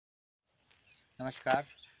नमस्कार,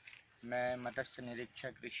 मैं मत्स्य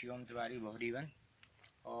निरीक्षक रिशियोम तिवारी बोहरीवन।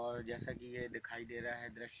 और जैसा कि ये दिखाई दे रहा है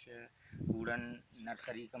दृश्य उड़न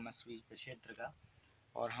नर्सरी का मत्स्य बीज क्षेत्र का।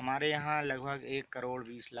 और हमारे यहाँ लगभग 1 करोड़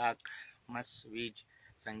 20 लाख मत्स्य बीज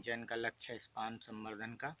संचयन का लक्ष्य है स्पान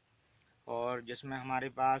संवर्धन का। और जिसमें हमारे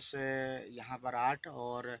पास यहाँ पर 8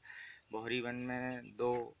 और बोहरीवन में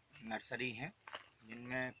 2 नर्सरी हैं,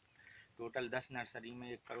 जिनमें टोटल 10 नर्सरी में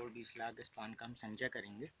 1 करोड़ 20 लाख स्पान का हम संचय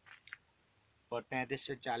करेंगे और 35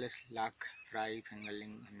 से 40 लाख फ्राई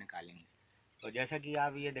फिंगरलिंग हम निकालेंगे। तो जैसा कि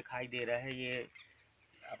आप ये दिखाई दे रहा है, ये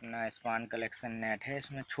अपना स्पान कलेक्शन नेट है।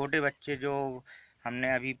 इसमें छोटे बच्चे जो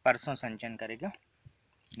हमने अभी परसों संचयन करे, क्या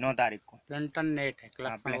 9 तारीख को प्लेंटन नेट है,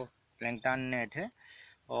 प्लेंटन नेट है।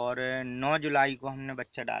 और 9 जुलाई को हमने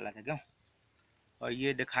बच्चा डाला था, क्यों। और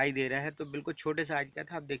ये दिखाई दे रहा है तो बिल्कुल छोटे साइज का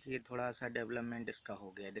था। अब देखिए थोड़ा सा डेवलपमेंट इसका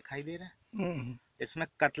हो गया, दिखाई दे रहा है। इसमें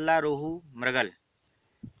कतला, रोहू, मृगल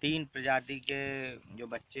 3 प्रजाति के जो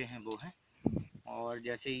बच्चे हैं वो हैं। और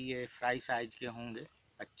जैसे ही ये फ्राई साइज के होंगे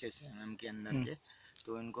 25 mm के अंदर के,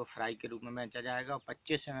 तो इनको फ्राई के रूप में बेचा जाएगा। और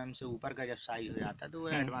 25 mm से ऊपर का जब साइज हो जाता है तो वो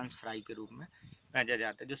एडवांस फ्राई के रूप में बेचा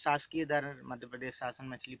जाता है। जो शासकीय दर मध्य प्रदेश शासन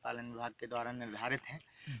मछली पालन विभाग के द्वारा निर्धारित हैं,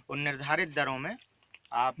 उन निर्धारित दरों में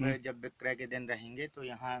आप जब विक्रय के दिन रहेंगे तो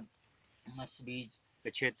यहाँ मत्स्य बीज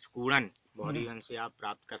क्षेत्र कूड़न बोहरीवन से आप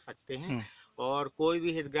प्राप्त कर सकते हैं। और कोई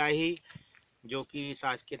भी हितग्राही जो कि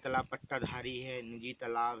शासकीय तालाब पट्टाधारी है, निजी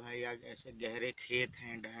तालाब है, या ऐसे गहरे खेत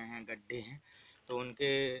हैं, डह हैं, गड्ढे हैं, तो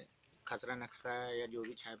उनके खसरा नक्शा या जो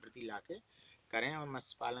भी छाया प्रति लाके करें और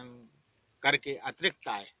मत्स्य पालन करके अतिरिक्त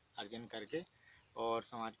आय अर्जन करके और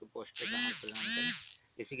समाज को पौष्टिक आहार प्रदान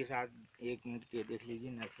करें। इसी के साथ 1 मिनट के देख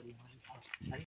लीजिए नर्सरी हमारी।